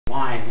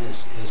line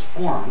is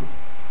formed,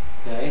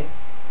 okay,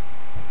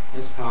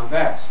 it's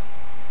convex,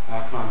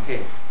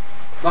 concave.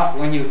 But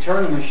when you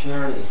turn the machine,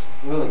 there it is,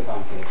 really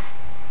concave.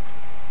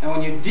 And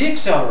when you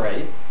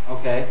deaccelerate,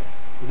 okay,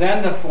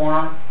 then the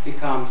form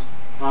becomes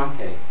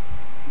concave.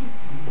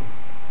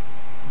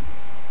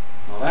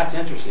 Now that's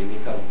interesting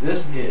because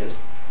this is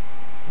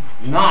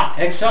not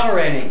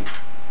accelerating.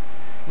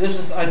 This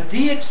is a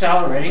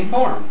deaccelerating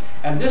form.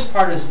 And this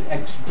part is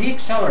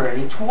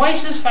deaccelerating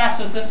twice as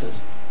fast as this is.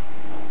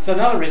 So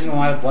another reason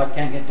why the blood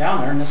can't get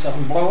down there and this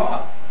doesn't blow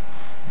up.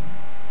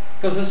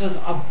 Because this is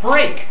a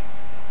break.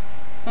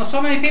 Now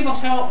so many people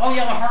say, oh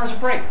yeah, the heart is a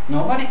break.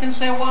 Nobody can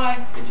say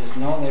why. They just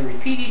know they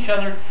repeat each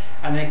other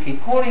and they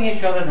keep quoting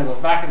each other and it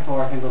goes back and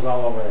forth and goes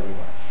all over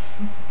everywhere.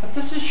 But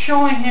this is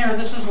showing here,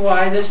 this is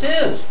why this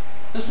is.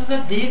 This is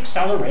a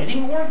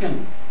deaccelerating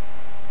organ.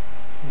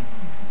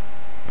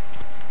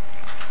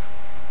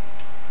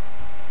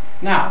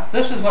 Now,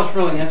 this is what's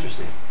really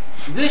interesting.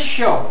 This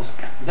shows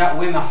that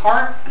when the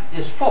heart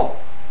is full,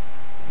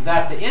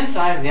 that the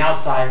inside and the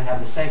outside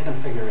have the same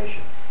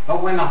configuration.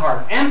 But when the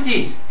heart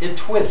empties, it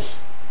twists.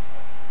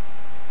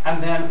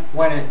 And then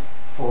when it's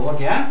full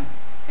again,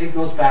 it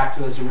goes back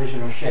to its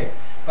original shape.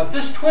 But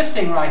this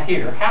twisting right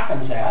here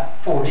happens at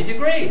 40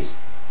 degrees.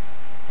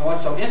 And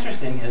what's so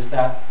interesting is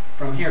that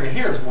from here to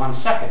here is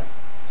 1 second.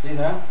 See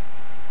that?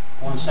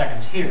 1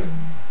 second here.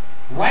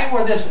 Right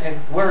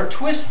where it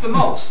twists the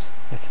most.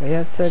 Yes, we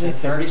have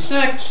 36.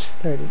 36.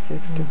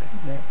 36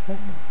 degrees.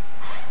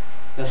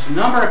 This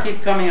number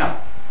keeps coming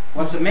up.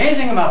 What's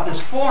amazing about this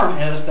form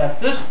is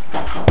that this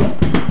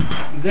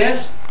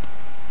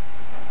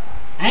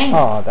angle.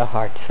 Oh, the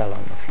heart fell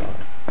on the floor.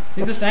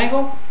 See this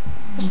angle?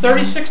 It's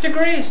 36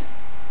 degrees.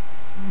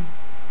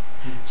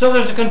 So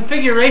there's a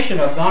configuration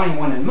of not only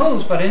when it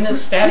moves, but in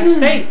its static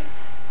state.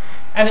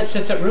 And it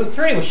sits at root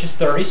 3, which is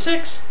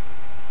 36.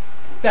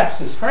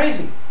 That's just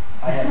crazy.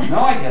 I had no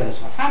idea this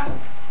would happen.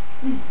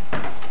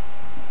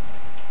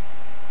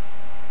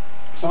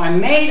 So I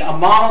made a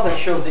model that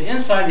shows the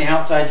inside and the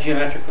outside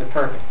geometrically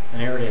perfect.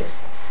 And here it is.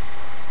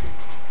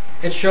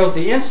 It shows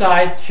the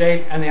inside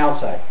shape and the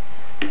outside.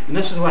 And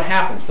this is what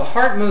happens. The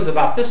heart moves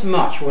about this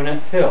much when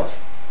it fills.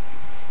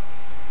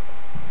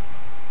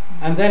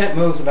 And then it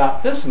moves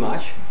about this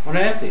much when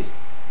it empties.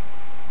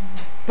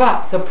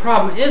 But the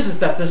problem is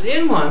that this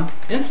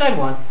inside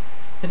one,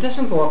 it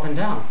doesn't go up and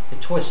down.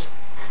 It twists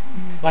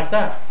like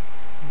that.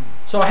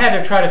 So I had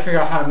to try to figure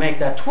out how to make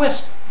that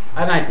twist,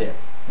 and I did.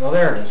 Well,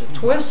 there it is. It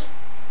twists,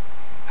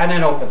 and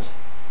then opens.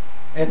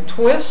 It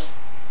twists,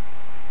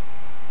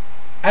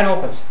 and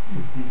opens.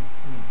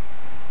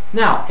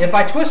 Now, if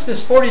I twist this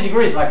 40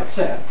 degrees, like it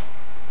said,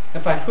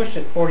 if I twist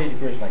it 40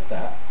 degrees like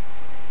that,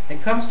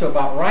 it comes to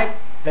about right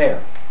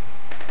there.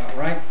 About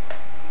right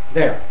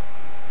there.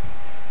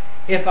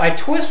 If I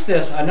twist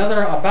this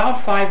another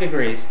about 5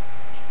 degrees,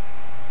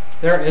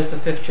 there is the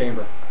 5th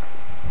chamber.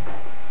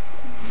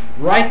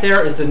 Right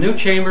there is the new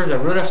chamber that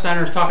Rudolf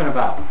Steiner is talking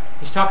about.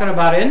 He's talking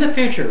about in the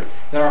future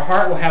that our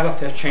heart will have a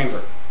 5th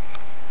chamber.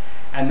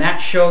 And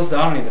that shows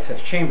not only the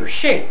 5th chamber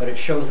shape, but it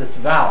shows its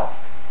valve.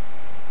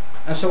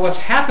 And so what's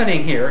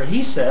happening here,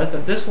 he says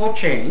that this will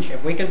change,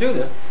 if we can do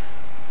this,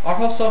 our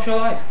whole social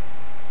life.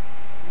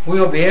 We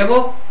will be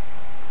able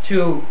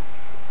to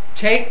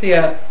take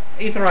the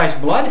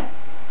etherized blood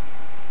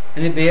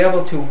and be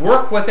able to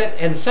work with it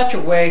in such a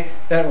way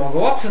that it will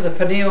go up to the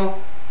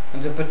pineal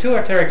and the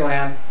pituitary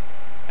gland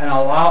and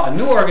allow a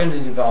new organ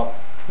to develop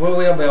where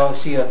we'll be able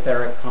to see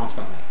etheric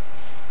constantly.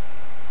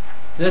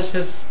 This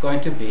is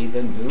going to be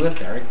the new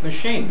etheric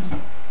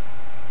machine,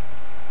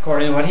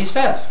 according to what he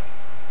says.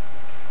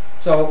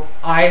 So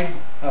I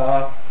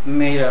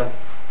made a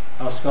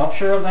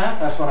sculpture of that.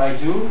 That's what I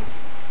do.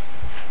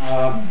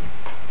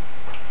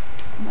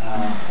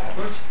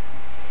 Backwards.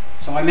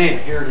 So I made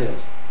it. Here it is.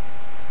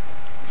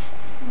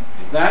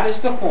 That is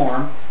the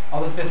form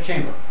of the 5th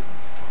chamber.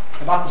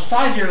 About the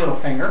size of your little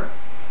finger.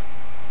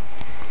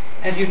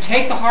 And if you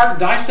take the heart and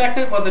dissect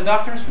it, well, the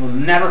doctors will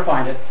never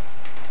find it.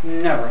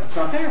 Never. It's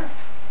not there.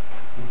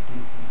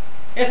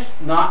 It's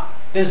not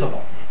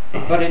visible.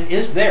 But it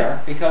is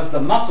there because the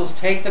muscles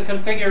take the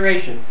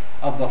configuration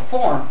of the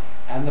form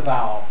and the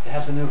valve. It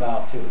has a new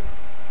valve too.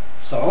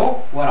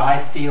 So what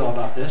I feel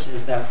about this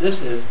is that this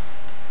is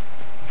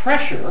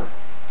pressure,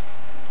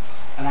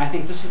 and I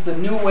think this is the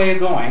new way of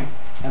going,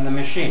 and the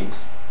machines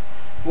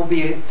will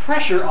be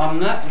pressure on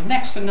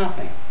next to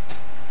nothing.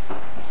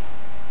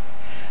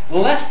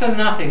 Less than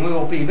nothing. We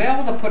will be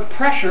able to put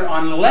pressure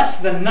on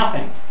less than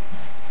nothing.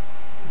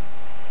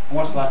 And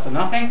what's less than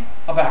nothing?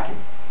 A vacuum.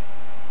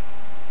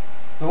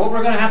 So what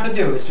we're going to have to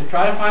do is to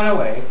try to find a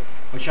way,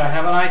 which I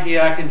have an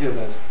idea I can do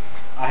this.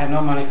 I have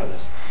no money for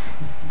this.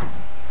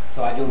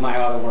 So I do my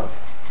other work.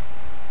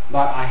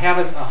 But I have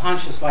a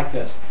hunch just like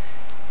this.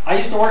 I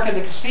used to work at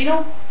the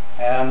casino,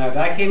 and a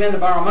guy came in to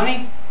borrow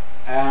money,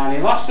 and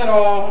he lost it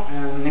all,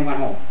 and he went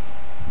home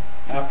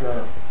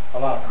after a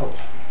lot of coke.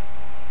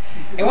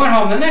 He went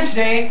home the next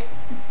day,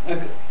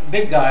 a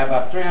big guy,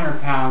 about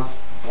 300 pounds,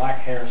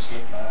 black hair,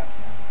 slicked back,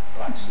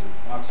 black suit,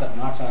 knocks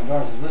on the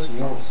door and says, listen,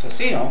 you owe the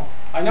casino.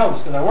 I know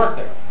this because I work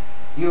there.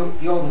 you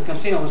owe the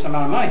casino this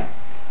amount of money.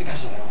 The guy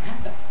says, I don't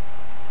have that.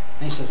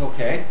 And he says,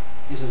 okay.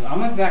 He says, I'm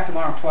going to be back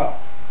tomorrow at 12.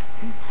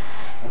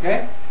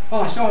 Okay?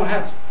 Oh, I still don't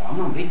have it. Well, I'm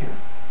going to be here.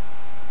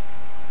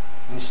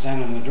 And he's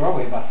standing in the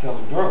doorway, about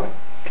fills the doorway.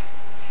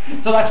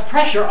 So that's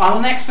pressure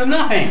on next to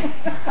nothing.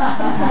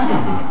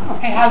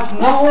 He has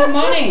no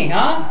money,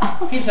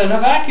 huh? He's in a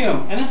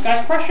vacuum, and this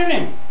guy's pressuring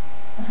him.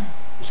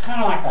 It's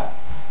kind of like that.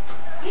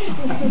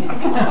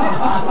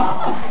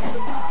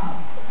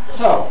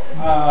 So,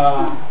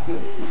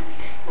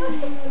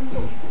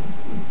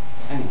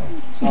 anyway,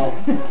 so,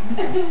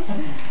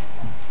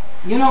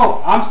 you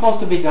know, I'm supposed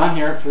to be done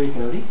here at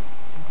 3:30,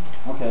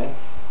 okay,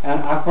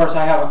 and of course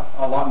I have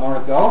a lot more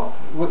to go.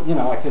 You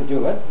know, I could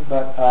do it,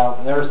 but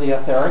there's the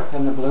etheric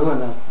and the blue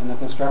and the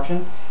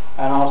construction,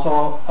 and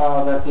also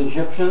that the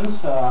Egyptians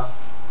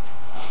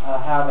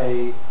have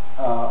a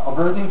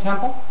birthing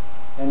temple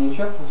in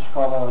Egypt, which is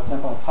called the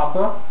Temple of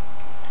Hathor,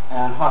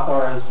 and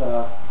Hathor is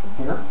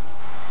here.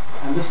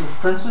 And this is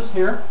Princess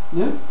here,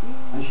 Nut,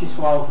 and she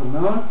swallows the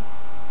moon.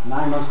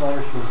 9 months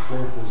later, she was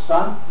created for the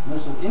sun. And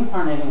this is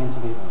incarnating into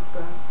the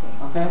earth.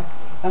 Okay?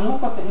 And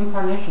look what the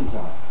incarnations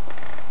are.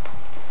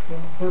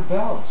 They're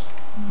bells.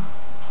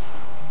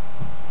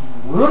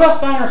 Rudolf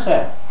Steiner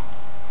said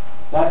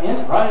that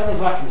right in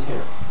these lectures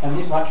here, and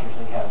these lectures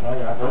that he has right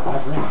here, I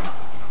bring them.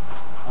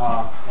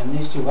 In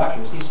these 2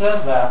 lectures, he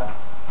says that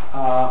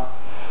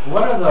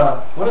what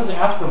does the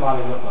astral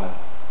body look like?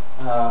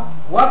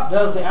 What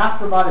does the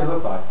astral body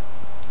look like?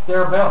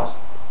 There are bells.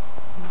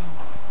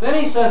 Then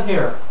he says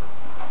here,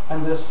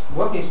 in this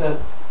book, he says,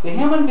 the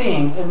human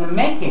beings in the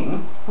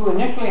making, who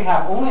initially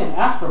have only an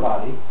astral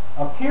body,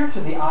 appear to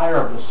the eye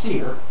of the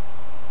seer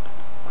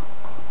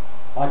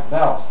like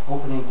bells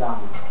opening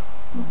downward.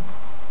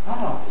 I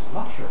don't know, his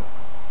lecture.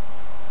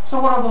 So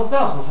what are those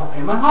bells? Those are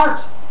human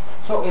hearts.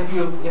 So if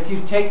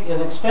you take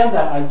and extend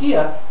that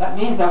idea, that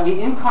means that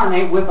we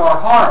incarnate with our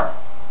heart,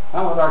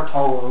 not with our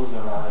toes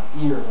or our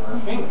ears or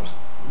our fingers.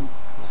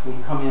 We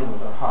come in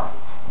with our heart.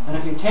 And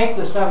if you take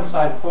the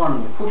 7-sided form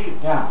and you push it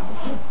down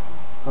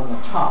from the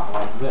top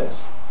like this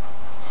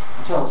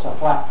until it's a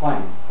flat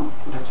plane,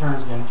 it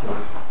turns into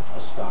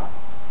a star.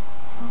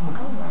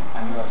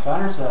 And Rudolf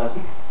Steiner says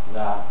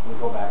that we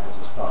go back as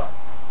a star.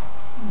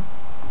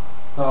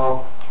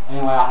 So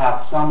anyway, I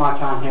have so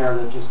much on here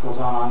that just goes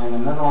on in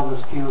the middle of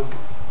this cube.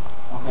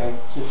 Okay,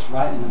 sits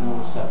right in the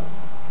middle of the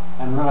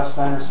 7. And Rudolf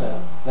Steiner said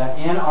that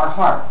in our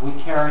heart we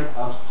carry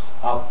a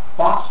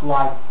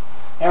box-like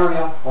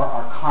area for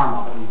our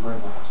karma that we bring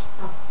with us.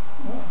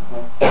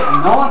 Okay?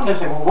 And no one can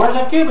say, well, where's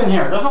that cube in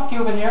here? There's no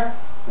cube in here.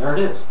 There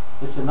it is.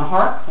 It's in the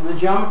heart, and the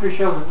geometry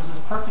shows that this is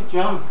perfect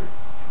geometry.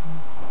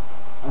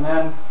 And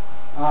then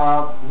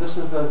this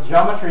is the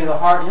geometry of the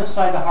heart,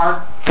 inside the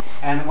heart,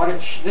 and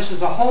this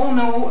is a whole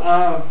new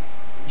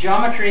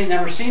geometry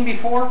never seen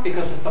before,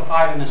 because it's the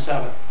 5 and the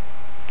 7.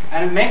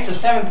 And it makes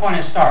a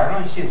 7-pointed star. I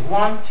don't know if you see it's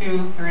 1,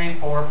 2, 3,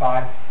 4,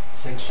 5,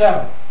 6,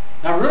 7.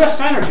 Now Rudolf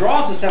Steiner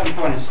draws a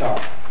 7-pointed star.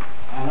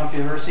 I don't know if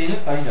you've ever seen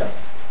it, but he does.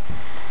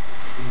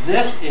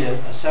 This is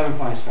a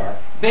 7-pointed star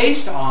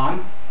based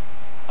on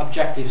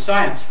objective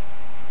science,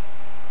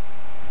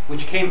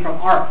 which came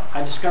from art.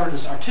 I discovered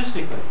this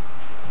artistically.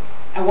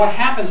 And what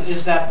happens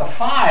is that the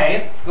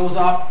 5 goes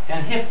up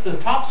and hits the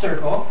top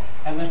circle,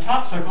 and the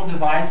top circle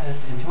divides this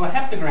into a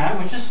heptagram,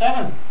 which is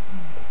 7.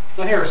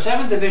 So here are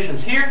 7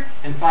 divisions here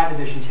and 5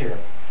 divisions here.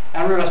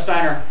 And Rudolf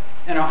Steiner,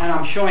 and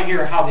I'm showing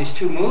here how these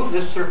 2 move.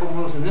 This circle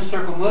moves and this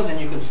circle moves,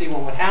 and you can see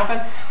what would happen.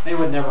 They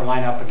would never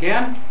line up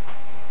again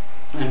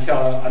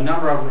until a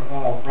number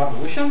of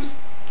revolutions.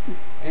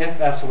 If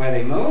that's the way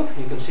they move,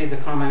 you can see the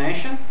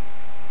combination.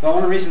 The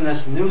only reason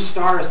this new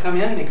star has come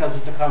in because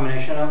it's a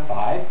combination of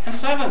 5 and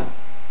 7.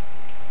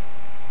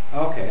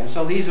 Okay, and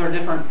so these are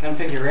different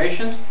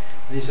configurations.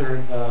 These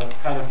are the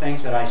kind of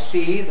things that I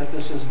see that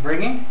this is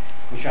bringing,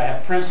 which I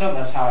have prints of.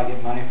 That's how I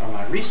get money from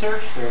my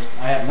research.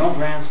 I have no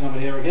grants.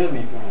 Nobody ever gives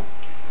me grants.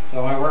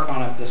 So I work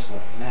on it this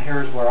way. Now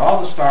here's where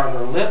all the stars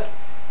are lit,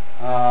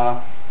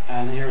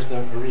 and here's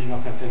the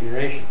original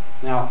configuration.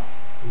 Now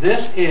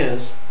this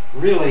is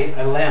really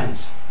a lens.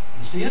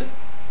 You see it?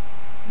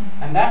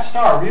 And that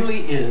star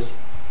really is,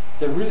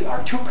 there really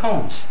are 2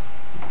 cones.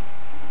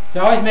 They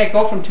always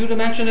go from 2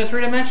 dimension to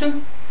 3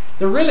 dimension.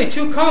 They're really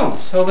 2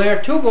 cones. So there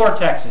are 2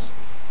 vortexes,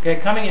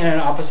 okay, coming in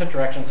opposite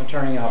directions and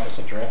turning in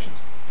opposite directions.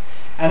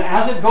 And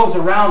as it goes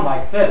around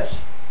like this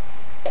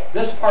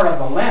part of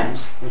the lens,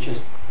 which is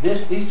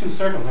these 2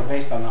 circles are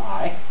based on the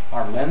eye,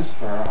 our lens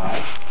for our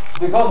eye.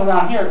 If it goes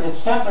around here,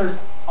 it centers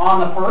on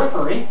the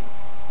periphery,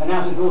 and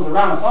as it goes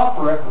around, it's all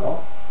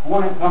peripheral.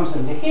 When it comes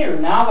into here,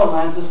 now the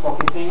lens is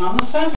focusing on the center.